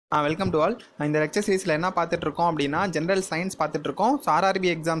Welcome to all. இந்த lecture சீரிஸில் என்ன பார்த்துட்டு இருக்கோம் அப்படின்னா ஜென்ரல் சயின்ஸ் பார்த்துட்டு இருக்கோம். ஸோ RRB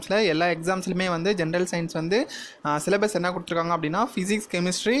எக்ஸாம்ஸில் எல்லா எக்ஸாம்ஸ்லையுமே வந்து ஜென்ரல் சயின்ஸ் வந்து சிலபஸ் என்ன கொடுத்துருக்காங்க அப்படின்னா physics,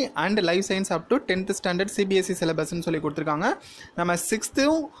 chemistry and life science up to 10th standard CBSE சிலபஸ்ன்னு சொல்லி கொடுத்துருக்காங்க. நம்ம 6th,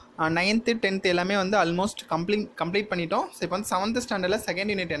 9th, 10th எல்லாமே வந்து ஆல்மோஸ்ட் கம்ப்ளீட் பண்ணிட்டோம். ஸோ இப்போ வந்து 7th ஸ்டாண்டர்டில்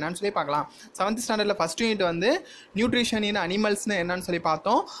செகண்ட் யூனிட் என்னன்னு சொல்லி பார்க்கலாம். 7th ஸ்டாண்டர்டில் ஃபஸ்ட் யூனிட் வந்து நியூட்ரிஷன் இன் அனிமல்ஸ்னு என்னன்னு சொல்லி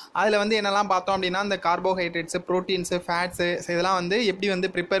பார்த்தோம். அதில் வந்து என்னெல்லாம் பார்த்தோம் அப்படின்னா இந்த கார்போஹைட்ரேட்ஸு, ப்ரோட்டீன்ஸு, ஃபேட்ஸு இதெல்லாம் வந்து எப்படி வந்து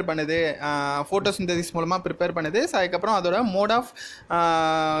ப்ரிப்பேர் பண்ணுது, ஃபோட்டோசிந்தசிஸ் மூலமாக ப்ரிப்பேர் பண்ணுது. ஸோ அதுக்கப்புறம் அதோட மோட் ஆஃப்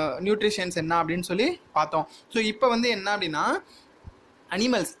நியூட்ரிஷன்ஸ் என்ன அப்படின்னு சொல்லி பார்த்தோம். ஸோ இப்போ வந்து என்ன அப்படின்னா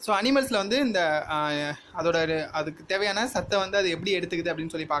அனிமல்ஸ். ஸோ அனிமல்ஸில் வந்து இந்த அதுக்கு தேவையான சத்தை வந்து அது எப்படி எடுத்துக்குது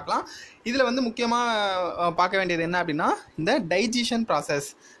அப்படின்னு சொல்லி பார்க்கலாம். இதில் வந்து முக்கியமாக பார்க்க வேண்டியது என்ன அப்படின்னா இந்த டைஜஷன் ப்ராசஸ்.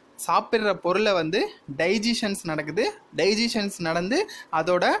 சாப்பிட்ற பொருளை வந்து டைஜஷன்ஸ் நடக்குது. டைஜஷன்ஸ் நடந்து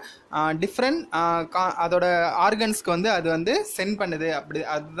அதோட டிஃப்ரெண்ட் அதோட ஆர்கன்ஸ்க்கு வந்து அது வந்து சென்ட் பண்ணுது.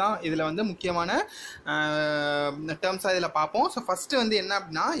 அதுதான் இதில் வந்து முக்கியமான டேர்ம்ஸாக இதில் பார்ப்போம். ஸோ ஃபஸ்ட்டு வந்து என்ன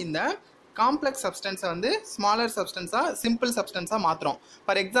அப்படின்னா இந்த காம்ப்ளெக்ஸ் சப்ஸ்டன்ஸை வந்து ஸ்மாலர் சப்ஸ்டன்ஸாக, சிம்பிள் சப்ஸ்டன்ஸாக மாற்றுறோம்.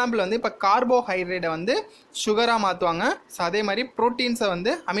 ஃபார் எக்ஸாம்பிள் வந்து இப்போ கார்போஹைட்ரேட்டை வந்து சுகராக மாற்றுவாங்க. ஸோ அதே மாதிரி ப்ரோட்டீன்ஸை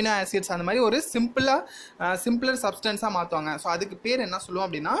வந்து அமினோ ஆசிட்ஸ் அந்த மாதிரி ஒரு சிம்பிளர் சப்ஸ்டன்ஸாக மாற்றுவாங்க. ஸோ அதுக்கு பேர் என்ன சொல்லுவோம்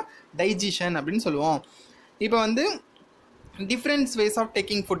அப்படின்னா டைஜஷன் அப்படின்னு சொல்லுவோம். இப்போ வந்து difference ways of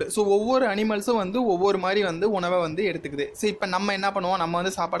taking food. So ஒவ்வொரு அனிமல்ஸும் வந்து ஒவ்வொரு மாதிரி வந்து உணவை வந்து எடுத்துக்குது. ஸோ இப்போ நம்ம என்ன பண்ணுவோம், நம்ம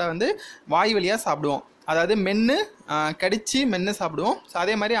வந்து சாப்பாடை வந்து வாய் வழியாக சாப்பிடுவோம். அதாவது மென்று கடித்து மென்று சாப்பிடுவோம். ஸோ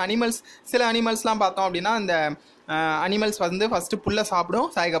அதே மாதிரி சில அனிமல்ஸ்லாம் பார்த்தோம் அப்படின்னா இந்த அனிமல்ஸ் வந்து ஃபஸ்ட்டு புல்லை சாப்பிடும்.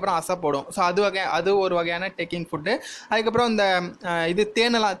 ஸோ அதுக்கப்புறம் அசை போடும். ஸோ அது ஒரு வகையான டேக்கிங் ஃபுட்டு. அதுக்கப்புறம் இந்த இது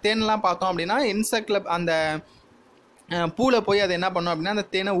தேனெல்லாம் பார்த்தோம் அப்படின்னா இன்செக்டில் அந்த பூவில் போய் அது என்ன பண்ணும் அப்படின்னா அந்த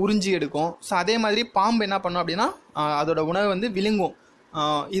தேனை உறிஞ்சி எடுக்கும். ஸோ அதே மாதிரி பாம்பு என்ன பண்ணும் அப்படின்னா அதோட உணவை வந்து விழுங்கும்.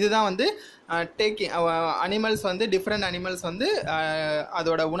 இதுதான் வந்து அனிமல்ஸ் வந்து டிஃப்ரெண்ட் அனிமல்ஸ் வந்து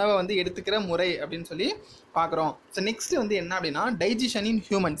அதோட உணவை வந்து எடுத்துக்கிற முறை அப்படின்னு சொல்லி பார்க்குறோம். ஸோ நெக்ஸ்ட் வந்து என்ன அப்படின்னா digestion in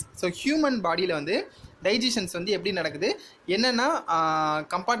humans. So human பாடியில் வந்து டைஜஷன்ஸ் வந்து எப்படி நடக்குது, என்னென்னா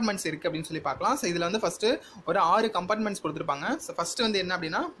கம்பார்ட்மெண்ட்ஸ் இருக்குது அப்படின்னு சொல்லி பார்க்கலாம். ஸோ இதில் வந்து ஃபஸ்ட்டு ஒரு 6 கம்பார்ட்மெண்ட்ஸ் கொடுத்துருப்பாங்க. ஸோ ஃபஸ்ட்டு வந்து என்ன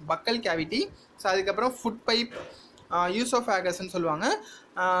அப்படின்னா பக்கல் கேவிட்டி. ஸோ அதுக்கப்புறம் ஃபுட் பைப், யூசோஃபேகஸ்ன்னு சொல்லுவாங்க.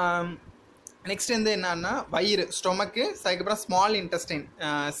 நெக்ஸ்ட் வந்து என்னன்னா வயிறு, ஸ்டொமக்கு. ஸோ அதுக்கப்புறம் ஸ்மால் இன்டெஸ்டைன்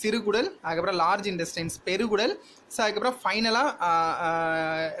சிறுகுடல், அதுக்கப்புறம் லார்ஜ் இன்டெஸ்டைன்ஸ் பெருகுடல். ஸோ அதுக்கப்புறம் ஃபைனலாக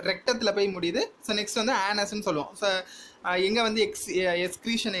ரெக்டத்தில் போய் முடியுது. ஸோ நெக்ஸ்ட் வந்து ஆனஸ்ன்னு சொல்லுவோம். ஸோ எங்கே வந்து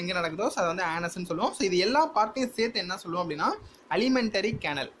எக்ஸ்க்ரீஷன் எங்கே நடக்குதோ ஸோ அதை வந்து ஆனஸ்ன்னு சொல்லுவோம். ஸோ இது எல்லா பார்ட்டையும் சேர்த்து என்ன சொல்லுவோம் அப்படின்னா அலிமெண்டரி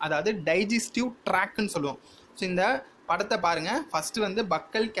கேனல், அதாவது டைஜஸ்டிவ் ட்ராக்னு சொல்லுவோம். ஸோ இந்த படத்தை பாருங்கள். ஃபஸ்ட்டு வந்து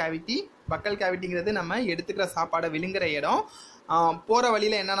பக்கல் கேவிட்டிங்கிறது நம்ம எடுத்துக்கிற சாப்பாடை விழுங்குற இடம். போகிற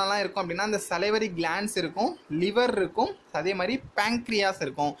வழியில் என்னென்னலாம் இருக்கும் அப்படின்னா இந்த சலைவரி கிளான்ஸ் இருக்கும், லிவர் இருக்கும், அதே மாதிரி பேங்க்ரியாஸ்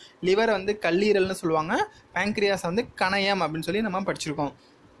இருக்கும். லிவர் வந்து கல்லீரல்னு சொல்லுவாங்க, பேங்க்ரியாஸ் வந்து கணையம் அப்படின்னு சொல்லி நம்ம படிச்சிருக்கோம்.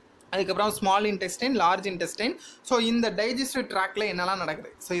 அதுக்கப்புறம் small intestine, large intestine. So இந்த டைஜஸ்டிவ் ட்ராக்ல என்னெல்லாம்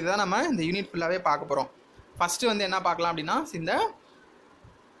நடக்குது, ஸோ இதுதான் நம்ம இந்த யூனிட் ஃபுல்லாகவே பார்க்க போகிறோம். ஃபஸ்ட்டு வந்து என்ன பார்க்கலாம் அப்படின்னா இந்த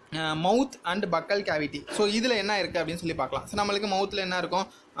மவுத் அண்ட் பக்கல் கேவிட்டி. ஸோ இதில் என்ன இருக்குது அப்படின்னு சொல்லி பார்க்கலாம். ஸோ நம்மளுக்கு மவுத்தில் என்ன இருக்கும்,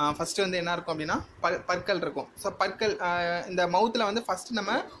 ஃபஸ்ட்டு வந்து என்ன இருக்கும் அப்படின்னா பற்கள் இருக்கும். ஸோ பற்கள் இந்த மவுத்தில் வந்து ஃபஸ்ட்டு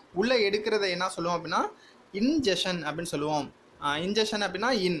நம்ம உள்ளே எடுக்கிறத என்ன சொல்லுவோம் அப்படின்னா இன்ஜெஷன் அப்படின்னு சொல்லுவோம். இன்ஜெஷன்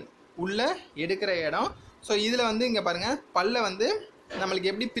அப்படின்னா உள்ளே எடுக்கிற இடம். ஸோ இதில் வந்து இங்கே பாருங்கள் பல்லை வந்து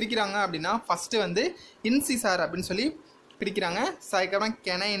நம்மளுக்கு எப்படி பிரிக்கிறாங்க அப்படின்னா ஃபஸ்ட்டு வந்து இன்சிசார் அப்படின்னு சொல்லி பிரிக்கிறாங்க. ஸோ அதுக்கப்புறம்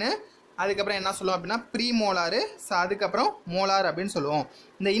கெனைனு, அதுக்கப்புறம் என்ன சொல்லுவோம் அப்படின்னா ப்ரீமோலாரு, ஸோ அதுக்கப்புறம் மோலார் அப்படின்னு சொல்லுவோம்.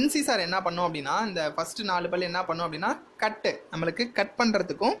 இந்த இன்சிசார் என்ன பண்ணும் அப்படின்னா இந்த ஃபஸ்ட்டு 4 பல் என்ன பண்ணும் அப்படின்னா நம்மளுக்கு கட்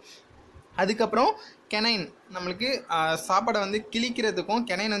பண்ணுறதுக்கும், அதுக்கப்புறம் கெனைன் நம்மளுக்கு சாப்பாடை வந்து கிழிக்கிறதுக்கும்,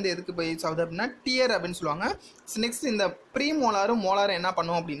 கெனைன் வந்து எதுக்கு போய் ஆகுது அப்படின்னா டியர் அப்படின்னு சொல்லுவாங்க. ஸோ நெக்ஸ்ட் இந்த ப்ரீமோலாரும் மோலாரும் என்ன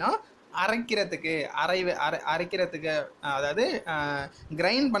பண்ணுவோம் அப்படின்னா அரைக்கிறதுக்கு அதாவது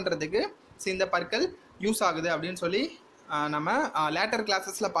கிரைண்ட் பண்ணுறதுக்கு இந்த பற்கள் யூஸ் ஆகுது அப்படின்னு சொல்லி நம்ம லேட்டர்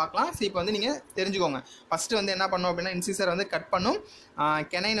கிளாஸஸில் பார்க்கலாம். ஸோ இப்போ வந்து நீங்கள் தெரிஞ்சுக்கோங்க. ஃபஸ்ட்டு வந்து என்ன பண்ணோம் அப்படின்னா இன்சிசர் வந்து கட் பண்ணும்,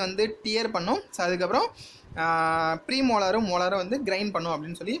 கெனைன் வந்து டியர் பண்ணும். ஸோ அதுக்கப்புறம் ப்ரீமோலாரும் மோலாரும் வந்து கிரைண்ட் பண்ணும்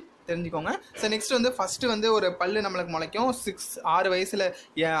அப்படின்னு சொல்லி தெரிஞ்சுக்கோங்க. ஸோ நெக்ஸ்ட் வந்து ஃபஸ்ட்டு வந்து ஒரு பல்லு நம்மளுக்கு முளைக்கும். 6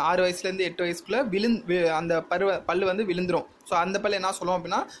 வயசுலேருந்து 8 வயசுக்குள்ளே அந்த பல்லு வந்து விழுந்துடும். ஸோ அந்த பல்லு என்ன சொல்லுவோம்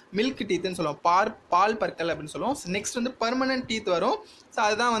அப்படின்னா மில்க் டீத்துன்னு சொல்லுவோம், பால் பற்கள் அப்படின்னு சொல்லுவோம். ஸோ நெக்ஸ்ட் வந்து பெர்மனன்ட் டீத் வரும். ஸோ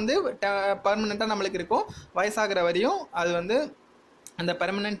அதுதான் வந்து பர்மனெண்ட்டாக நம்மளுக்கு இருக்கும். வயசாகிற வரையும் அது வந்து அந்த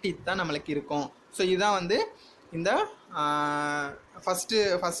பெர்மனன்ட் டீத் தான் நம்மளுக்கு இருக்கும். ஸோ இதுதான் வந்து இந்த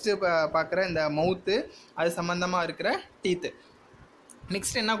ஃபஸ்ட்டு பார்க்குற இந்த மவுத்து, அது சம்மந்தமாக இருக்கிற டீத்து.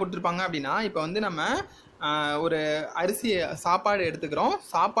 நெக்ஸ்ட் என்ன கொடுத்துருப்பாங்க அப்படின்னா இப்போ வந்து நம்ம ஒரு சாப்பாடு எடுத்துக்கிறோம்.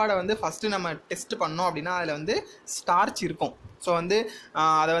 சாப்பாடை வந்து ஃபஸ்ட்டு நம்ம டெஸ்ட் பண்ணோம் அப்படின்னா அதில் வந்து ஸ்டார்ச் இருக்கும். ஸோ வந்து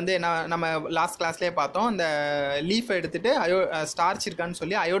அதை வந்து என்ன நம்ம லாஸ்ட் கிளாஸ்லேயே பார்த்தோம், இந்த லீஃபை எடுத்துகிட்டு ஸ்டார்ச் இருக்கான்னு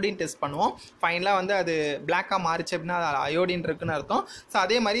சொல்லி அயோடின் டெஸ்ட் பண்ணுவோம். ஃபைனலாக வந்து அது பிளாக்காக மாறிச்சு அப்படின்னா அது அயோடின் இருக்குன்னு அர்த்தம். ஸோ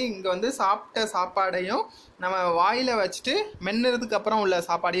அதே மாதிரி இங்கே வந்து சாப்பிட்ட சாப்பாடையும் நம்ம வாயில் வச்சுட்டு மென்னதுக்கு அப்புறம் உள்ள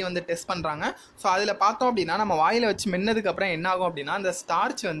சாப்பாடையும் வந்து டெஸ்ட் பண்ணுறாங்க. ஸோ அதில் பார்த்தோம் அப்படின்னா நம்ம வாயில் வச்சு மென்னதுக்கப்புறம் என்ன ஆகும் அப்படின்னா அந்த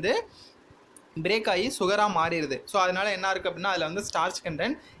ஸ்டார்ச் வந்து பிரேக் ஆகி சுகராக மாறிடுது. ஸோ அதனால் என்ன இருக்குது அப்படின்னா அதில் வந்து ஸ்டார்ச்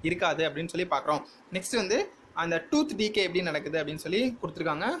கண்டென்ட் இருக்காது அப்படின்னு சொல்லி பார்க்குறோம். நெக்ஸ்ட் வந்து அந்த டூத் டீகே எப்படி நடக்குது அப்படின்னு சொல்லி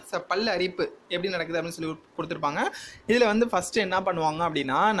கொடுத்துருக்காங்க. ஸோ பல் அரிப்பு எப்படி நடக்குது அப்படின்னு சொல்லி கொடுத்துருப்பாங்க. இதில் வந்து ஃபஸ்ட்டு என்ன பண்ணுவாங்க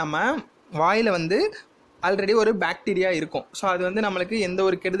அப்படின்னா நம்ம வாயில் வந்து ஆல்ரெடி ஒரு பாக்டீரியா இருக்கும். ஸோ அது வந்து நம்மளுக்கு எந்த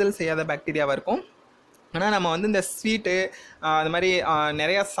ஒரு கெடுதல் செய்யாத பாக்டீரியாவாக இருக்கும். ஆனால் நம்ம வந்து இந்த ஸ்வீட்டு அது மாதிரி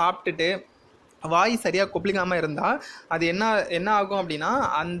நிறையா சாப்பிட்டுட்டு வாய் சரியாக கொப்பளிக்காமல் இருந்தால் அது என்ன ஆகும் அப்படின்னா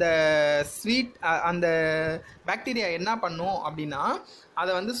அந்த ஸ்வீட் அந்த பாக்டீரியா என்ன பண்ணும் அப்படின்னா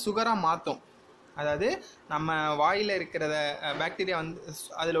அதை வந்து சுகராக மாற்றும். அதாவது நம்ம வாயில் இருக்கிறத பாக்டீரியா வந்து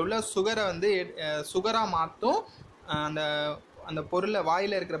அதில் உள்ள சுகரை வந்து சுகராக மாற்றும். அந்த பொருளை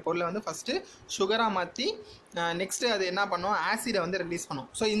வாயில் இருக்கிற பொருளை வந்து ஃபஸ்ட்டு சுகராக மாற்றி நெக்ஸ்ட்டு அது என்ன பண்ணும் ஆசிடை வந்து ரிலீஸ் பண்ணும்.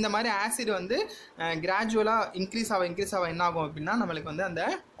 ஸோ இந்த மாதிரி ஆசிட் வந்து கிராஜுவலாக இன்க்ரீஸ் ஆக என்ன ஆகும் அப்படின்னா நம்மளுக்கு வந்து அந்த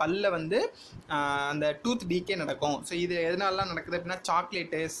பல்ல வந்து அந்த டூத் டீகே நடக்கும். ஸோ இது எதனாலலாம் நடக்குது அப்படின்னா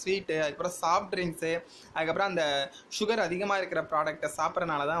சாக்லேட்டு, ஸ்வீட்டு, அதுக்கப்புறம் சாஃப்ட் ட்ரிங்க்ஸு, அதுக்கப்புறம் அந்த சுகர் அதிகமாக இருக்கிற ப்ராடக்டை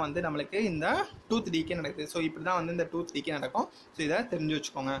சாப்பிட்றனால தான் வந்து நம்மளுக்கு இந்த டூத் டீகே நடக்குது. ஸோ இப்படி தான் வந்து இந்த டூத் டீகே நடக்கும். ஸோ இதை தெரிஞ்சு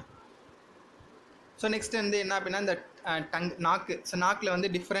வச்சுக்கோங்க. ஸோ நெக்ஸ்ட் வந்து என்ன அப்படின்னா இந்த நாக்கு. ஸோ நாக்கில் வந்து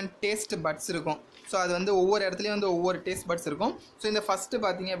டிஃப்ரெண்ட் டேஸ்ட் பட்ஸ் இருக்கும். ஸோ அது வந்து ஒவ்வொரு இடத்துலையும் வந்து ஒவ்வொரு டேஸ்ட் பட்ஸ் இருக்கும். ஸோ இந்த ஃபஸ்ட்டு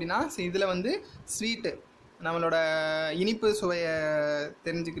பார்த்தீங்க அப்படின்னா ஸோ இதில் வந்து ஸ்வீட்டு நம்மளோட இனிப்பு சுவையை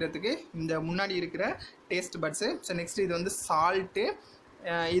தெரிஞ்சுக்கிறதுக்கு இந்த முன்னாடி இருக்கிற டேஸ்ட் பட்ஸு. ஸோ நெக்ஸ்ட் இது வந்து சால்ட்டு.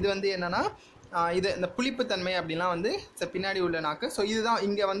 இது வந்து என்னென்னா இது இந்த புளிப்புத்தன்மை அப்படின்லாம் வந்து பின்னாடி உள்ள நாக்கு. ஸோ இதுதான்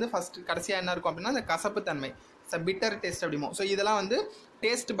இங்கே வந்து ஃபஸ்ட்டு கடைசியாக என்ன இருக்கும் அப்படின்னா இந்த கசப்புத்தன்மை, பிட்டர் டேஸ்ட் அப்படிமோ. ஸோ இதெல்லாம் வந்து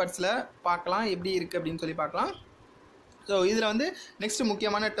டேஸ்ட் பட்ஸில் பார்க்கலாம் எப்படி இருக்குது அப்படின்னு சொல்லி பார்க்கலாம். ஸோ இதில் வந்து நெக்ஸ்ட்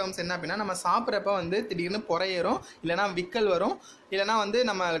முக்கியமான டேர்ம்ஸ் என்ன அப்படின்னா நம்ம சாப்பிட்றப்ப வந்து திடீர்னு புறையேறும், இல்லைனா விக்கல் வரும், இல்லைனா வந்து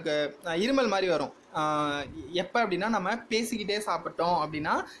நம்மளுக்கு இருமல் மாதிரி வரும். எப்போ அப்படின்னா நம்ம பேசிக்கிட்டே சாப்பிட்டோம்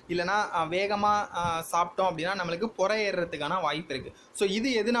அப்படின்னா, இல்லைனா வேகமாக சாப்பிட்டோம் அப்படின்னா நம்மளுக்கு புறையேறதுக்கான வாய்ப்பு இருக்குது. ஸோ இது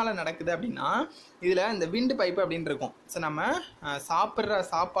எதனால நடக்குது அப்படின்னா இதில் இந்த விண்டு பைப்பு அப்படின்னு இருக்கும். ஸோ நம்ம சாப்பிட்ற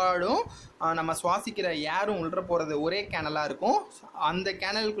சாப்பாடும் நம்ம சுவாசிக்கிற ஏரும் உள்ள போகிறது ஒரே கேனலாக இருக்கும். அந்த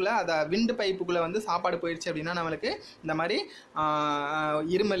கேனலுக்குள்ளே அதை விண்டு பைப்புக்குள்ளே வந்து சாப்பாடு போயிடுச்சு அப்படின்னா நம்மளுக்கு இந்த மாதிரி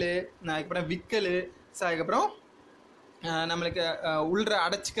இருமல், அதுக்கப்புறம் விக்கல், ஸோ அதுக்கப்புறம் நம்மளுக்கு உள்ள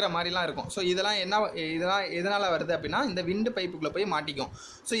அடைச்சிக்கிற மாதிரிலாம் இருக்கும். ஸோ இதெல்லாம் எதனால் வருது அப்படின்னா இந்த விண்டு பைப்புக்குள்ளே போய் மாட்டிக்கும்.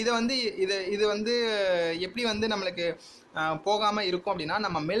 ஸோ இதை வந்து இது வந்து எப்படி வந்து நம்மளுக்கு போகாமல் இருக்கும் அப்படின்னா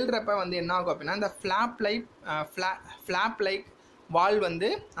நம்ம மெல்றப்ப வந்து என்ன ஆகும் அப்படின்னா இந்த ஃப்ளாப் லைக் வால் வந்து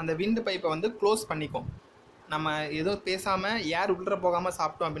அந்த விண்டு பைப்பை வந்து க்ளோஸ் பண்ணிக்கும். நம்ம எதுவும் பேசாமல் ஏர் உள்ள போகாமல்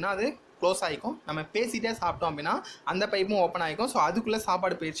சாப்பிட்டோம் அப்படின்னா அது க்ளோஸ் ஆகிக்கும். நம்ம பேசிகிட்டே சாப்பிட்டோம் அப்படின்னா அந்த பைப்பும் ஓப்பன் ஆகிக்கும். ஸோ அதுக்குள்ளே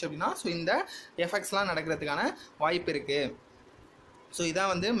சாப்பாடு போயிடுச்சு அப்படின்னா ஸோ இந்த எஃபெக்ட்ஸ்லாம் நடக்கிறதுக்கான வாய்ப்பு இருக்குது. ஸோ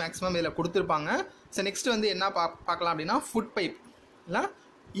இதான் வந்து மேக்ஸிமம் இதில் கொடுத்துருப்பாங்க. ஸோ நெக்ஸ்ட் வந்து என்ன பார்க்கலாம் அப்படின்னா ஃபுட் பைப் இல்லை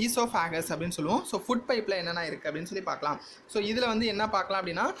ஈசோஃபேகஸ் அப்படின்னு சொல்லுவோம். ஸோ ஃபுட் பைப்பில் என்னென்ன இருக்குது அப்படின்னு சொல்லி பார்க்கலாம். ஸோ இதில் வந்து என்ன பார்க்கலாம்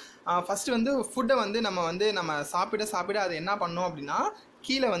அப்படின்னா ஃபஸ்ட்டு வந்து ஃபுட்டை வந்து நம்ம சாப்பிட அது என்ன பண்ணோம் அப்படின்னா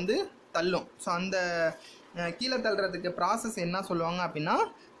கீழே வந்து தள்ளும். ஸோ அந்த கீழே தள்ளுறதுக்கு ப்ராசஸ் என்ன சொல்லுவாங்க அப்படின்னா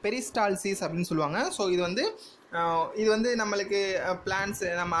பெரிஸ்டால்சிஸ் அப்படின்னு சொல்லுவாங்க. ஸோ இது வந்து நம்மளுக்கு பிளான்ட்ஸு,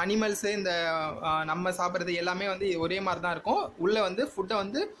 நம்ம அனிமல்ஸு, இந்த நம்ம சாப்பிட்றது எல்லாமே வந்து ஒரே மாதிரி தான் இருக்கும். உள்ளே வந்து ஃபுட்டை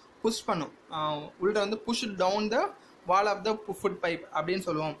வந்து புஷ் பண்ணும். உள்ளே வந்து push down the wall of the food pipe அப்படின்னு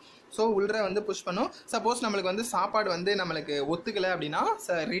சொல்லுவோம். ஸோ உள்ளே வந்து புஷ் பண்ணும். சப்போஸ் நம்மளுக்கு வந்து சாப்பாடு வந்து நம்மளுக்கு ஒத்துக்கலை அப்படின்னா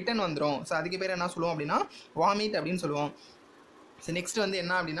ரிட்டன் வந்துடும். ஸோ அதுக்கு பேர் என்ன சொல்லுவோம் அப்படின்னா வாமிட் அப்படின்னு சொல்லுவோம். ஸோ நெக்ஸ்ட் வந்து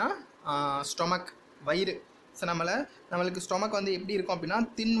என்ன அப்படின்னா ஸ்டொமக், வயிறு. ஸோ நம்மளுக்கு ஸ்டொமக் வந்து எப்படி இருக்கும் அப்படின்னா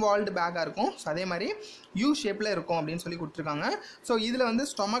தின் வால்டு பேக்காக இருக்கும். ஸோ அதே மாதிரி யூ ஷேப்பில் இருக்கும் அப்படின்னு சொல்லி கொடுத்துருக்காங்க. ஸோ இதில் வந்து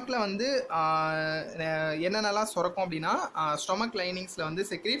ஸ்டொமக்கில் வந்து என்னென்னலாம் சுரக்கும் அப்படின்னா ஸ்டொமக் லைனிங்ஸில் வந்து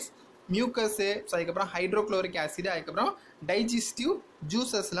செக்ரீட்ஸ், மியூக்கஸு, ஸோ அதுக்கப்புறம் ஹைட்ரோக்ளோரிக் ஆசிட், அதுக்கப்புறம் டைஜஸ்டிவ்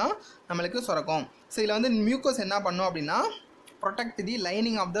ஜூஸஸ்லாம் நம்மளுக்கு சுரக்கும். ஸோ இதில் வந்து மியூக்கஸ் என்ன பண்ணும் அப்படின்னா protect the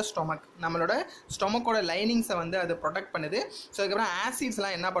lining of the stomach, நம்மளோட ஸ்டொமக்கோட லைனிங்ஸை வந்து அது ப்ரொடெக்ட் பண்ணுது. ஸோ அதுக்கப்புறம்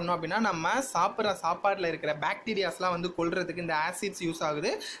ஆசிட்ஸ்லாம் என்ன பண்ணும் அப்படின்னா நம்ம சாப்பிட்ற சாப்பாட்டில் இருக்கிற பாக்டீரியாஸ்லாம் வந்து கொல்றதுக்கு இந்த ஆசிட்ஸ் யூஸ்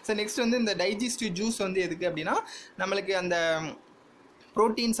ஆகுது. ஸோ நெக்ஸ்ட் வந்து இந்த டைஜஸ்டிவ் ஜூஸ் வந்து எதுக்கு அப்படின்னா நம்மளுக்கு அந்த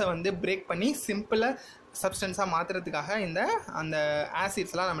ப்ரோட்டீன்ஸை வந்து பிரேக் பண்ணி சிம்பிளாக சப்ஸ்டன்ஸாக மாற்றுறதுக்காக அந்த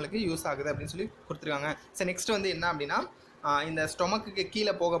ஆசிட்ஸ்லாம் நம்மளுக்கு யூஸ் ஆகுது அப்படின்னு சொல்லி கொடுத்துருக்காங்க. ஸோ நெக்ஸ்ட் வந்து என்ன அப்படின்னா இந்த ஸ்டொமக்குக்கு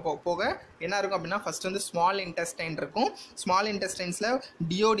கீழே போக என்ன இருக்கும் அப்படின்னா ஃபஸ்ட் வந்து ஸ்மால் இன்டெஸ்டைன் இருக்கும். ஸ்மால் இன்டெஸ்டைன்ஸில்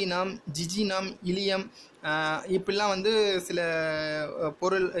டியோடினம், ஜிஜினம், இலியம் இப்படிலாம் வந்து சில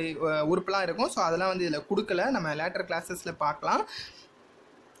பொருள் உறுப்புலாம் இருக்கும். ஸோ அதெல்லாம் வந்து இதில் கொடுக்கல, நம்ம லேட்டர் கிளாஸஸில் பார்க்கலாம்.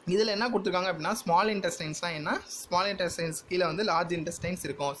 இதில் என்ன கொடுத்துருக்காங்க அப்படின்னா ஸ்மால் இன்டெஸ்டைன்ஸ்னால் என்ன, ஸ்மால் இன்டெஸ்டைன்ஸ் கீழே வந்து லார்ஜ் இன்டெஸ்டைன்ஸ்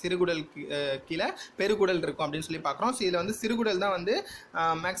இருக்கும், சிறுகுடல் கீழே பெருகுடல் இருக்கும் அப்படின்னு சொல்லி பார்க்குறோம். ஸோ இதில் வந்து சிறுகுடல் தான் வந்து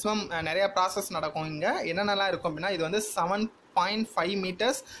மேக்ஸிமம் நிறையா ப்ராசஸ் நடக்கும். இங்கே என்னென்னலாம் இருக்கும் அப்படின்னா இது வந்து 7.5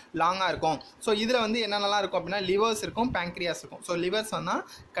 meters லாங்காக இருக்கும். ஸோ இதில் வந்து என்னென்னலாம் இருக்கும் அப்படின்னா லிவர்ஸ் இருக்கும், பேங்க்ரியாஸ் இருக்கும். ஸோ லிவர்ஸ் வந்தால்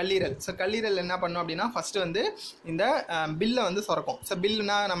கல்லீரல். ஸோ கல்லீரல் என்ன பண்ணும் அப்படின்னா ஃபஸ்ட்டு வந்து இந்த பில்லை வந்து சுரக்கும். ஸோ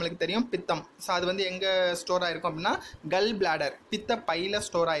பில்லுனா நம்மளுக்கு தெரியும் பித்தம். ஸோ அது வந்து எங்கே ஸ்டோர் ஆகிருக்கும் அப்படின்னா கல் பிளாடர், பித்த பையில்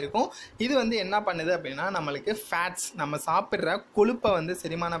ஸ்டோர் ஆகிருக்கும். இது வந்து என்ன பண்ணுது அப்படின்னா நம்மளுக்கு ஃபேட்ஸ், நம்ம சாப்பிட்ற கொழுப்பை வந்து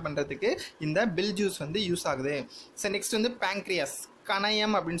செரிமானம் பண்ணுறதுக்கு இந்த பில் ஜூஸ் வந்து யூஸ் ஆகுது. ஸோ நெக்ஸ்ட் வந்து பேங்க்ரியாஸ்,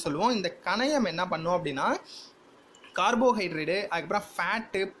 கணையம் அப்படின்னு சொல்லுவோம். இந்த கணையம் என்ன பண்ணும் அப்படின்னா கார்போஹைட்ரேட்டு, அதுக்கப்புறம்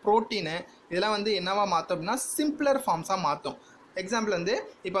ஃபேட்டு, ப்ரோட்டீனு இதெல்லாம் வந்து என்னவா மாற்றும் அப்படின்னா சிம்பிளர் ஃபார்ம்ஸாக மாற்றும். எக்ஸாம்பிள் வந்து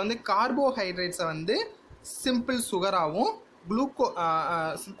இப்போ வந்து கார்போஹைட்ரேட்ஸை வந்து சிம்பிள் சுகராகவும்,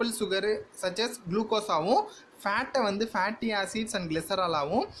 சிம்பிள் சுகரு சச்சஸ் குளுக்கோஸாகவும், ஃபேட்டை வந்து ஃபேட்டி ஆசிட்ஸ் அண்ட்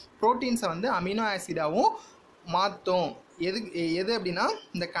கிளிசராலாகவும், ப்ரோட்டீன்ஸை வந்து அமினோ ஆசிடாகவும் மாற்றும். எது அப்படின்னா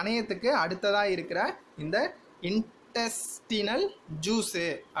இந்த கணையத்துக்கு அடுத்ததாக இருக்கிற இந்த இன்டெஸ்டினல் ஜூஸு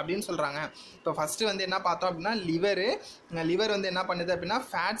அப்படின்னு சொல்கிறாங்க. இப்போ ஃபஸ்ட்டு வந்து என்ன பார்த்தோம் அப்படின்னா லிவர் வந்து என்ன பண்ணுது அப்படின்னா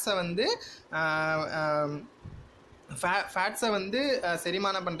ஃபேட்ஸை வந்து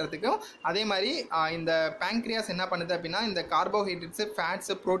செரிமானம் பண்ணுறதுக்கும், அதே மாதிரி இந்த பேங்க்ரியாஸ் என்ன பண்ணுது அப்படின்னா இந்த கார்போஹைட்ரேட்ஸு,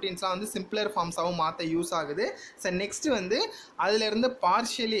 ஃபேட்ஸு, ப்ரோட்டீன்ஸ்லாம் வந்து சிம்பிளர் ஃபார்ம்ஸாகவும் மாற்ற யூஸ் ஆகுது. ஸோ நெக்ஸ்ட்டு வந்து அதிலேருந்து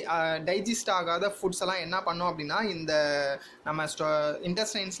பார்ஷியலி டைஜஸ்ட் ஆகாத ஃபுட்ஸ் எல்லாம் என்ன பண்ணோம் அப்படின்னா இந்த நம்ம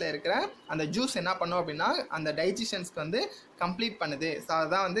இன்டெஸ்டைன்ஸில் இருக்கிற அந்த ஜூஸ் என்ன பண்ணோம் அப்படின்னா அந்த டைஜஷன்ஸ்க்கு வந்து கம்ப்ளீட் பண்ணுது. ஸோ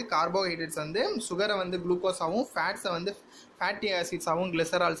அதுதான் வந்து கார்போஹைட்ரேட்ஸ் வந்து சுகரை வந்து குளுக்கோஸாகவும், ஃபேட்ஸை வந்து ஃபேட்டி ஆசிட்ஸாகவும்,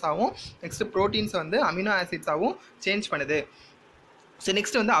 கிளிசரால்ஸாகவும், நெக்ஸ்ட்டு ப்ரோட்டீன்ஸை வந்து அமினோ ஆசிட்ஸாகவும் சேஞ்ச் பண்ணுது. ஸோ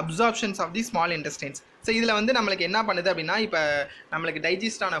நெக்ஸ்ட் வந்து absorptions of the small intestines. So இதில் வந்து நம்மளுக்கு என்ன பண்ணுது அப்படின்னா இப்போ நம்மளுக்கு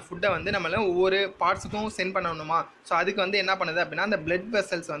டைஜஸ்ட் ஆன ஃபுட்டை வந்து நம்மள ஒவ்வொரு பார்ட்ஸுக்கும் சென்ட் பண்ணணுமா. ஸோ அதுக்கு வந்து என்ன பண்ணுது அப்படின்னா அந்த பிளட்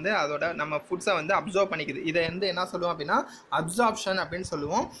வெசல்ஸ் வந்து அதோட நம்ம ஃபுட்ஸை வந்து அப்சர்வ் பண்ணிக்குது. இதை வந்து என்ன சொல்லுவோம் அப்படின்னா அப்சார்ப்ஷன் அப்படின்னு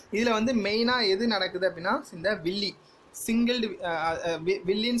சொல்லுவோம். இதில் வந்து மெயினாக எது நடக்குது அப்படின்னா இந்த சிங்கிள்டு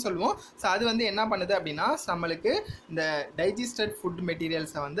வில்லின்னு சொல்லுவோம். ஸோ அது வந்து என்ன பண்ணுது அப்படின்னா நம்மளுக்கு இந்த டைஜஸ்டட் ஃபுட்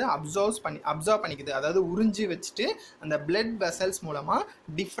மெட்டீரியல்ஸை வந்து அப்சர்வ் பண்ணிக்குது. அதாவது உறிஞ்சி வச்சுட்டு அந்த பிளட் வெசல்ஸ் மூலமாக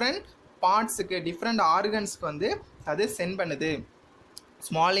டிஃப்ரெண்ட் பார்ட்ஸுக்கு, டிஃப்ரெண்ட் ஆர்கன்ஸ்க்கு வந்து அது சென்ட் பண்ணுது.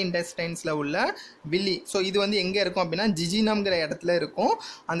 ஸ்மால் இன்டெஸ்டைன்ஸில் உள்ள வில்லி. ஸோ இது வந்து எங்கே இருக்கும் அப்படின்னா ஜிஜினம்ங்கிற இடத்துல இருக்கும்.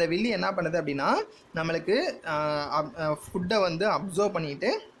 அந்த வில்லி என்ன பண்ணுது அப்படின்னா நம்மளுக்கு ஃபுட்டை வந்து அப்சர்வ்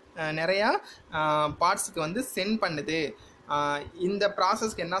பண்ணிட்டு நிறையா பார்ட்ஸுக்கு வந்து சென்ட் பண்ணுது. இந்த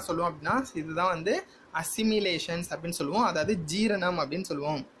ப்ராசஸ்க்கு என்ன சொல்லுவோம் அப்படின்னா இதுதான் வந்து அசிமிலேஷன்ஸ் அப்படின்னு சொல்லுவோம், அதாவது ஜீரணம் அப்படின்னு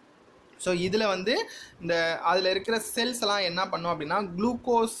சொல்லுவோம். ஸோ இதில் வந்து இந்த அதில் இருக்கிற செல்ஸ் எல்லாம் என்ன பண்ணும் அப்படின்னா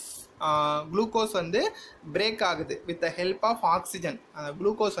குளுக்கோஸ் வந்து பிரேக் ஆகுது with the help of oxygen. அந்த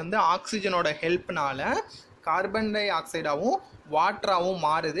குளுக்கோஸ் வந்து ஆக்சிஜனோட ஹெல்ப்னால கார்பன் டை ஆக்சைடாகவும் வாட்டராகவும்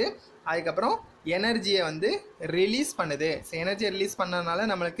மாறுது. அதுக்கப்புறம் எனர்ஜியை வந்து ரிலீஸ் பண்ணுது. ஸோ எனர்ஜியை ரிலீஸ் பண்ணதுனால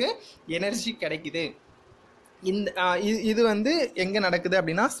நம்மளுக்கு எனர்ஜி கிடைக்குது. இது வந்து எங்கே நடக்குது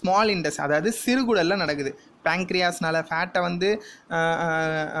அப்படின்னா ஸ்மால் அதாவது சிறுகுடலில் நடக்குது. பேங்க்ரியாஸ்னால ஃபேட்டை வந்து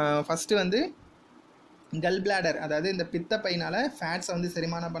ஃபஸ்ட்டு வந்து கல் பிளாடர், அதாவது இந்த பித்தப்பையினால் ஃபேட்ஸை வந்து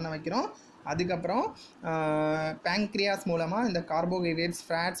செரிமானம் பண்ண வைக்கிறோம். அதுக்கப்புறம் பேங்க்ரியாஸ் மூலமாக இந்த கார்போஹைட்ரேட்ஸ்,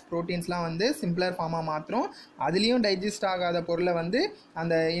 ஃபேட்ஸ், ப்ரோட்டீன்ஸ்லாம் வந்து சிம்பிளர் ஃபார்மாக மாற்றுறோம். அதுலேயும் டைஜஸ்ட் ஆகாத பொருளை வந்து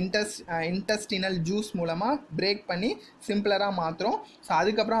அந்த இன்டெஸ்டினல் ஜூஸ் மூலமாக பிரேக் பண்ணி சிம்பிளராக மாற்றுறோம். ஸோ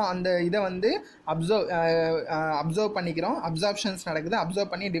அதுக்கப்புறம் அந்த இதை வந்து அப்சர்வ் பண்ணிக்கிறோம். அப்சார்ப்ஷன்ஸ் நடக்குது.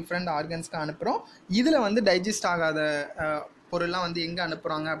 அப்சர்வ் பண்ணி டிஃப்ரெண்ட் ஆர்கன்ஸ்க்கு அனுப்புகிறோம். இதில் வந்து டைஜஸ்ட் ஆகாத பொருள்லாம் வந்து எங்கே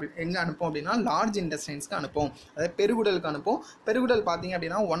அனுப்போம் அப்படின்னா லார்ஜ் இன்டெஸ்டைன்ஸ்க்கு அனுப்போம், அதாவது பெருகுடலுக்கு அனுப்போம். பெருகுடல் பார்த்திங்க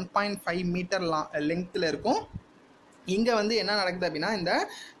அப்படின்னா 1.5 மீட்டர் லெங்க்த்தில் இருக்கும். இங்கே வந்து என்ன நடக்குது அப்படின்னா இந்த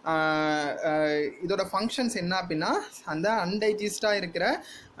இதோட ஃபங்க்ஷன்ஸ் என்ன அப்படின்னா அந்த அன்டைஜஸ்டாக இருக்கிற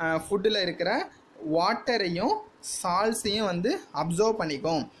ஃபுட்டில் இருக்கிற வாட்டரையும் சால்ட்ஸையும் வந்து அப்சர்வ்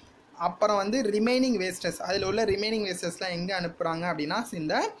பண்ணிக்கும். அப்புறம் வந்து ரிமைனிங் வேஸ்டஸ், அதில் உள்ள ரிமைனிங் வேஸ்டஸ்லாம் எங்கே அனுப்புகிறாங்க அப்படின்னா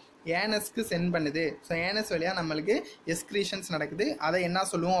இந்த ஏனஸ்க்கு சென்ட் பண்ணுது. ஸோ ஏனஸ் வழியாக நம்மளுக்கு எஸ்க்ரீஷன்ஸ் நடக்குது. அதை என்ன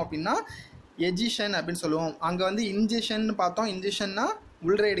சொல்லுவோம் அப்படின்னா எஜிஷன் அப்படின்னு சொல்லுவோம். அங்கே வந்து இன்ஜெஷன் பார்த்தோம். இன்ஜெஷன்னா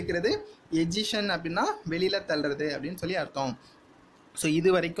உள்ற எடுக்கிறது, எஜிஷன் அப்படின்னா வெளியில் தள்ளுறது அப்படின்னு சொல்லி அர்த்தம். ஸோ இது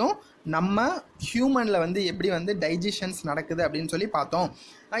வரைக்கும் நம்ம ஹியூமனில் வந்து எப்படி வந்து டைஜஷன்ஸ் நடக்குது அப்படின்னு சொல்லி பார்த்தோம்.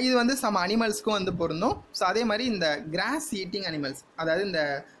 இது வந்து சம் அனிமல்ஸ்க்கும் வந்து பொருந்தும். ஸோ அதே மாதிரி இந்த கிராஸ் ஈட்டிங் அனிமல்ஸ், அதாவது இந்த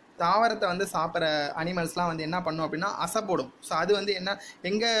தாவரத்தை வந்து சாப்பிட்ற அனிமல்ஸ்லாம் வந்து என்ன பண்ணும் அப்படின்னா அசை போடும். ஸோ அது வந்து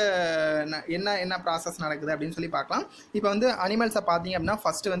எங்கே என்ன ப்ராசஸ் நடக்குது அப்படின்னு சொல்லி பார்க்கலாம். இப்போ வந்து அனிமல்ஸை பார்த்தீங்க அப்படின்னா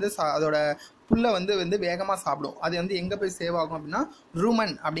ஃபஸ்ட்டு வந்து அதோட புல்லை வந்து வேகமாக சாப்பிடும். அது வந்து எங்கே போய் சேவ் ஆகும் அப்படின்னா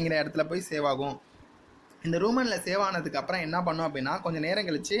ரூமன் அப்படிங்கிற இடத்துல போய் சேவ் ஆகும். இந்த ரூமனில் சேவ் ஆனதுக்கு அப்புறம் என்ன பண்ணும் அப்படின்னா கொஞ்சம் நேரம்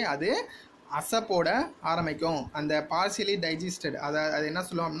கழித்து அது அசை போட ஆரம்பிக்கும். அந்த பார்சியலி டைஜஸ்டட் அது என்ன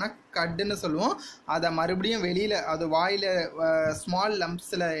சொல்லுவோம் அப்படின்னா கட்டுன்னு சொல்லுவோம். அதை மறுபடியும் வெளியில் அது வாயில் ஸ்மால்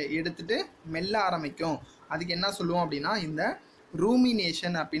லம்ப்ஸில் எடுத்துகிட்டு மெல்ல ஆரம்பிக்கும். அதுக்கு என்ன சொல்லுவோம் அப்படின்னா இந்த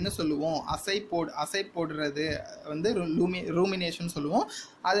ரூமினேஷன் அப்படின்னு சொல்லுவோம். அசை போடுறது வந்து ரூமினேஷன் சொல்லுவோம்.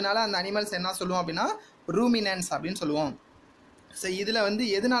 அதனால அந்த அனிமல்ஸ் என்ன சொல்லுவோம் அப்படின்னா ரூமினன்ஸ் அப்படின்னு சொல்லுவோம். ஸோ இதில் வந்து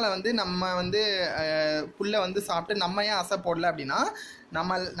எதனால் வந்து நம்ம வந்து புல்லை வந்து சாப்பிட்டு நம்ம ஏன் அசை போடலை அப்படின்னா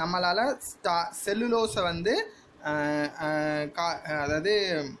நம்மளால் செல்லுலோஸை வந்து அதாவது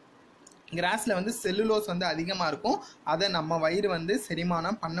கிராஸில் வந்து செல்லுலோஸ் வந்து அதிகமாக இருக்கும். அதை நம்ம வயிறு வந்து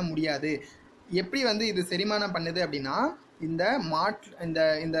செரிமானம் பண்ண முடியாது. எப்படி வந்து இது செரிமானம் பண்ணுது அப்படின்னா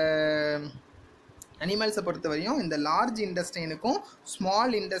இந்த அனிமல்ஸை பொறுத்த வரையும் இந்த லார்ஜ் இன்டெஸ்டைனுக்கும்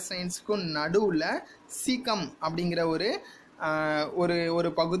ஸ்மால் இன்டெஸ்டைன்ஸுக்கும் நடுவில் சீக்கம் அப்படிங்கிற ஒரு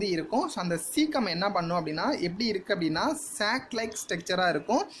பகுதி இருக்கும். ஸோ அந்த சீக்கம் என்ன பண்ணும் அப்படின்னா எப்படி இருக்குது அப்படின்னா சாக் லைக் ஸ்ட்ரக்சராக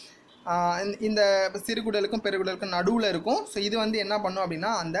இருக்கும். இந்த சிறுகுடலுக்கும் பெருகுடலுக்கும் நடுவில் இருக்கும். ஸோ இது வந்து என்ன பண்ணும்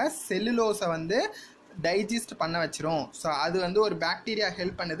அப்படின்னா அந்த செல்லுலோஸை வந்து டைஜஸ்ட் பண்ண வச்சிரும். ஸோ அது வந்து ஒரு பாக்டீரியா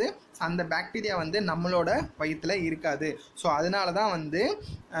ஹெல்ப் பண்ணுது. அந்த பாக்டீரியா வந்து நம்மளோட வயிற்றில் இருக்காது. ஸோ அதனால தான் வந்து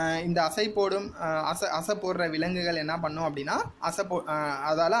இந்த அசை போடுற விலங்குகள் என்ன பண்ணும் அப்படின்னா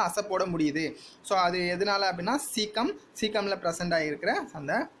அதால் அசை போட முடியுது. ஸோ அது எதனால அப்படின்னா சீக்கமில் ப்ரெசென்ட் ஆகிருக்கிற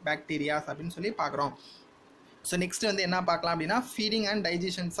அந்த பாக்டீரியாஸ் அப்படின்னு சொல்லி பார்க்குறோம். ஸோ நெக்ஸ்ட் வந்து என்ன பார்க்கலாம் அப்படின்னா feeding and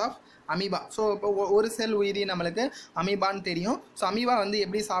டைஜஷன்ஸ் of amoeba. So இப்போ ஒரு செல் உயிரி நம்மளுக்கு அமீபான்னு தெரியும். ஸோ அமீபா வந்து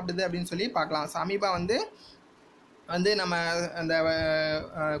எப்படி சாப்பிடுது அப்படின்னு சொல்லி பார்க்கலாம். ஸோ அமீபா வந்து நம்ம அந்த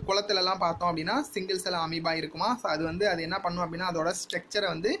குளத்துலலாம் பார்த்தோம் அப்படின்னா சிங்கிள் செல் அமீபா இருக்குமா. ஸோ அது என்ன பண்ணும் அப்படின்னா அதோட ஸ்ட்ரக்சரை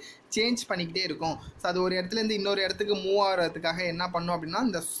வந்து சேஞ்ச் பண்ணிக்கிட்டே இருக்கும். ஸோ அது ஒரு இடத்துலேருந்து இன்னொரு இடத்துக்கு மூவ் ஆகிறதுக்காக என்ன பண்ணும் அப்படின்னா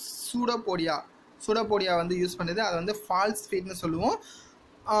இந்த சூடோபோடியா வந்து யூஸ் பண்ணுது. அது வந்து ஃபால்ஸ் ஃபீட்னு சொல்லுவோம்.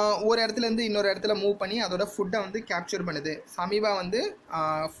 ஒரு இடத்துலேருந்து இன்னொரு இடத்துல மூவ் பண்ணி அதோட ஃபுட்டை வந்து கேப்சர் பண்ணுது. அமீபா வந்து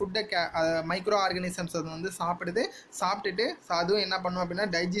ஃபுட்டை மைக்ரோ ஆர்கானிசம்ஸ் வந்து சாப்பிட்டுட்டு அதுவும் என்ன பண்ணும் அப்படின்னா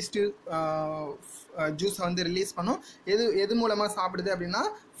டைஜஸ்டிவ் ஜூஸை வந்து ரிலீஸ் பண்ணும். எது மூலமாக சாப்பிடுது அப்படின்னா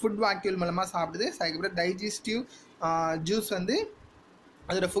ஃபுட் வாக்யூல் மூலமாக சாப்பிடுது. அதுக்கப்புறம் டைஜஸ்டிவ் ஜூஸ் வந்து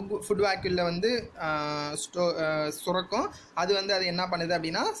அதோட ஃபுட் வாக்யூலில் வந்து சுரக்கும். அது என்ன பண்ணுது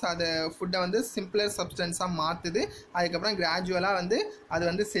அப்படின்னா அது ஃபுட்டை வந்து சிம்பிளர் சப்ஸ்டன்ஸாக மாற்றுது. அதுக்கப்புறம் கிராஜுவலாக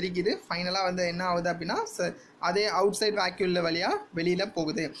அது செரிக்குது. ஃபைனலாக என்ன ஆகுது அப்படின்னா அதே அவுட் சைட் வேக்யூலில் வழியாக வெளியில்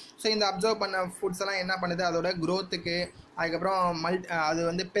போகுது. ஸோ இந்த அப்சர்வ் பண்ண ஃபுட்ஸ் எல்லாம் என்ன பண்ணுது அதோட க்ரோத்துக்கு அதுக்கப்புறம்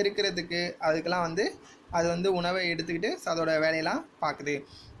அது பெருக்கிறதுக்கு அதுக்கெல்லாம் அது உணவை எடுத்துக்கிட்டு அதோட வேலையெல்லாம் பார்க்குது.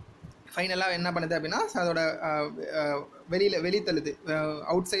 ஃபைனலாக என்ன பண்ணுது அப்படின்னா அதோட வெளித்தள்ளுது.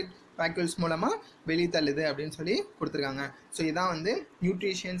 அவுட் சைட் வேக்யூல்ஸ் மூலமாக வெளித்தள்ளுது அப்படின்னு சொல்லி கொடுத்துருக்காங்க. ஸோ இதான்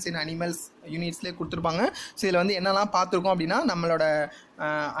நியூட்ரிஷன்ஸ் இன் அனிமல்ஸ் யூனிட்ஸ்லேயே கொடுத்துருப்பாங்க. ஸோ இதில் என்னெல்லாம் பார்த்துருக்கோம் அப்படின்னா நம்மளோட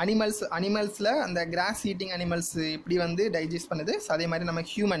அனிமல்ஸில் அந்த கிராஸ் ஈட்டிங் அனிமல்ஸ் எப்படி டைஜஸ்ட் பண்ணுது. ஸோ அதே மாதிரி நம்ம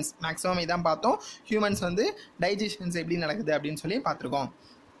ஹியூமன்ஸ் மேக்ஸிமம் இதான் பார்த்தோம். ஹியூமன்ஸ் டைஜஷன்ஸ் எப்படி நடக்குது அப்படின்னு சொல்லி பார்த்துருக்கோம்.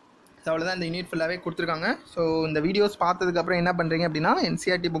 ஸோ அவ்வளோதான் இந்த யூனிட் ஃபுல்லாகவே கொடுத்துருக்காங்க. ஸோ இந்த வீடியோஸ் பார்த்ததுக்கப்புறம் என்ன பண்ணுறீங்க அப்படின்னா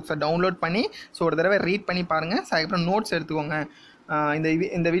NCERT புக்ஸை டவுன்லோட் பண்ணி ஒரு தடவை ரீட் பண்ணி பாருங்கள். ஸோ அதுக்கப்புறம் நோட்ஸ் எடுத்துக்கோங்க.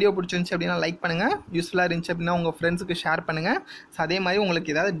 இந்த வீடியோ பிடிச்சிருந்துச்சி அப்படின்னா லைக் பண்ணுங்கள். யூஸ்ஃபுல்லாக இருந்துச்சு அப்படின்னா உங்கள் ஃப்ரெண்ட்ஸுக்கு ஷேர் பண்ணுங்கள். ஸோ அதே மாதிரி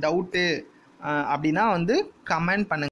உங்களுக்கு ஏதாவது டவுட்டு அப்படின்னா கமெண்ட் பண்ணுங்கள்.